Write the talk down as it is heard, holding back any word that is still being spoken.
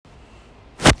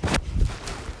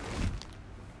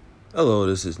Hello,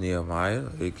 this is Nehemiah,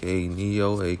 aka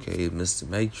Neo, aka Mr.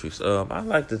 Matrix. I'd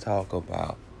like to talk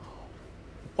about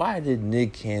why did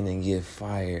Nick Cannon get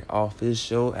fired off his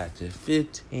show after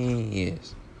 15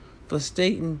 years for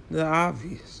stating the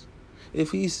obvious.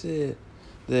 If he said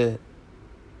that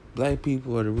black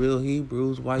people are the real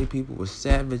Hebrews, white people were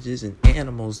savages and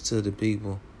animals to the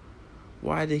people,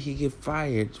 why did he get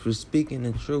fired for speaking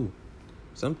the truth?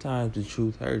 Sometimes the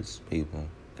truth hurts people,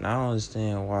 and I don't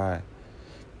understand why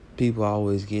people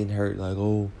always getting hurt like,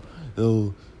 oh,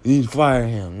 you need to fire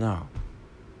him. No.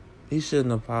 He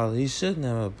shouldn't apologize. He shouldn't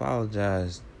have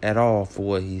apologized at all for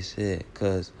what he said,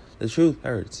 because the truth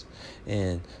hurts.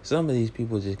 And some of these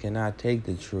people just cannot take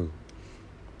the truth.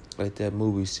 Like that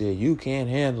movie said, you can't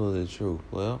handle the truth.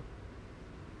 Well,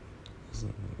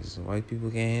 some white people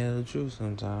can't handle the truth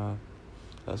sometimes.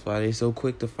 That's why they so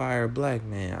quick to fire a black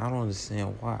man. I don't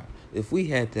understand why. If we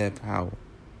had that power,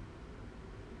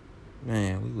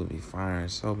 man, we would be firing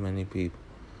so many people.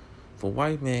 If a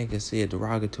white man can say a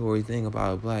derogatory thing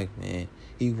about a black man,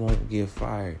 he won't get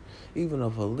fired. Even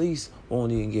the police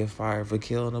won't even get fired for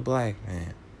killing a black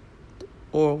man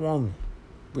or a woman.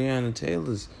 Breonna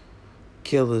Taylor's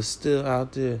killer's still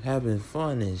out there having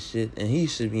fun and shit, and he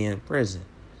should be in prison.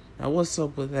 Now, what's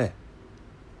up with that?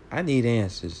 I need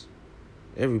answers.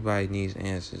 Everybody needs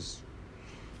answers.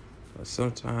 But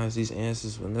sometimes these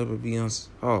answers will never be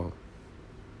unsolved.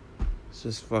 It's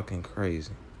just fucking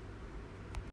crazy.